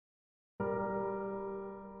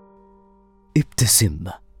ابتسم،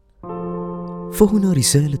 فهنا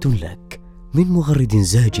رسالة لك من مغرد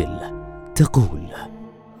زاجل تقول: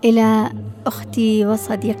 إلى أختي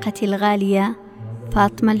وصديقتي الغالية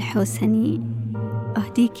فاطمة الحوسني،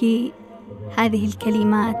 أهديك هذه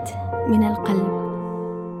الكلمات من القلب،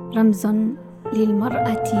 رمز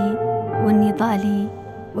للمرأة والنضال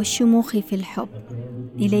والشموخ في الحب.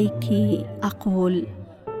 إليك أقول: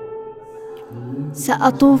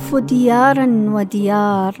 سأطوف ديارا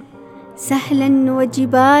وديار، سهلا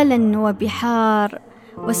وجبالا وبحار،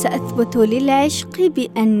 وسأثبت للعشق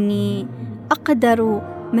بأني أقدر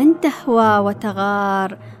من تهوى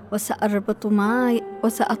وتغار،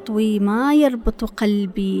 وسأطوي ما يربط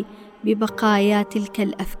قلبي ببقايا تلك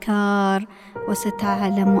الأفكار،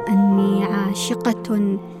 وستعلم أني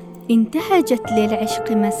عاشقة انتهجت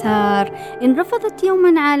للعشق مسار، إن رفضت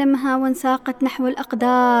يوما عالمها وانساقت نحو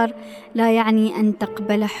الأقدار، لا يعني أن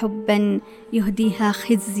تقبل حبا يهديها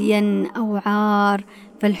خزيا أو عار،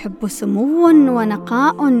 فالحب سمو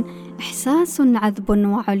ونقاء، إحساس عذب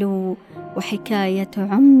وعلو، وحكاية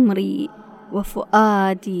عمري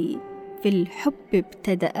وفؤادي في الحب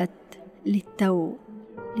ابتدأت للتو.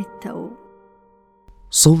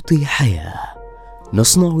 صوتي حياة،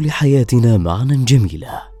 نصنع لحياتنا معنى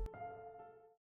جميلة.